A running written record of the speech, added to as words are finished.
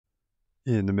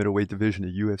In the middleweight division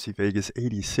of UFC Vegas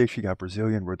 86, you got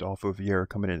Brazilian Rodolfo Vieira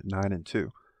coming in at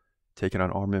 9-2, taking on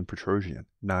Armen Petrosyan,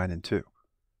 9-2.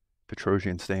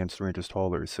 Petrosyan stands 3 inches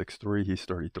taller, is 6'3", he's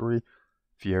 33.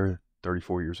 Vieira,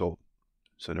 34 years old,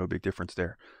 so no big difference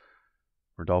there.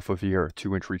 Rodolfo Vieira,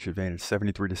 2-inch reach advantage,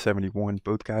 73-71.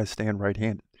 Both guys stand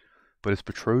right-handed, but as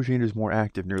Petrosyan is more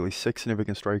active, nearly 6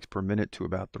 significant strikes per minute to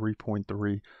about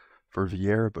 3.3 for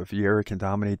Vieira, but Vieira can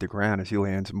dominate the ground as he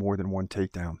lands more than one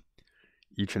takedown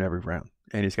each and every round,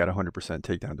 and he's got 100%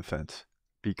 takedown defense.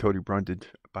 Beat Cody Brundage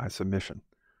by submission.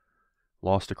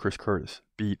 Lost to Chris Curtis.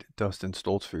 Beat Dustin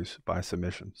Stoltzfus by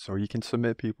submission. So he can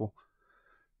submit people.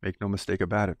 Make no mistake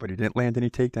about it. But he didn't land any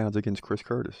takedowns against Chris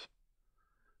Curtis.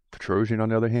 Petrosyan, on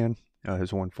the other hand,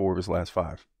 has won 4 of his last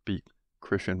 5. Beat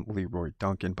Christian Leroy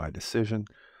Duncan by decision.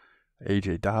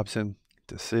 AJ Dobson,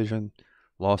 decision.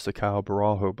 Lost to Kyle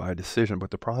Barajo by decision.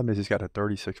 But the problem is he's got a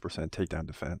 36% takedown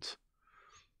defense.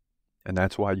 And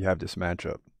that's why you have this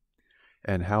matchup.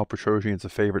 And how Petrosyan's a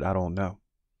favorite, I don't know.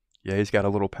 Yeah, he's got a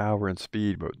little power and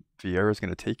speed, but Vieira's going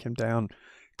to take him down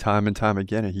time and time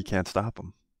again, and he can't stop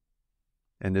him.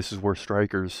 And this is where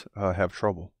strikers have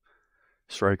trouble.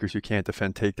 Strikers who can't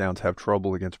defend takedowns have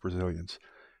trouble against Brazilians.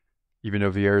 Even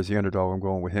though Vieira's the underdog, I'm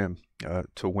going with him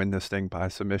to win this thing by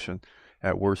submission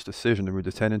at worst decision to move to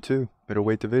 10-2,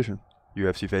 middleweight division,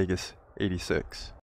 UFC Vegas 86.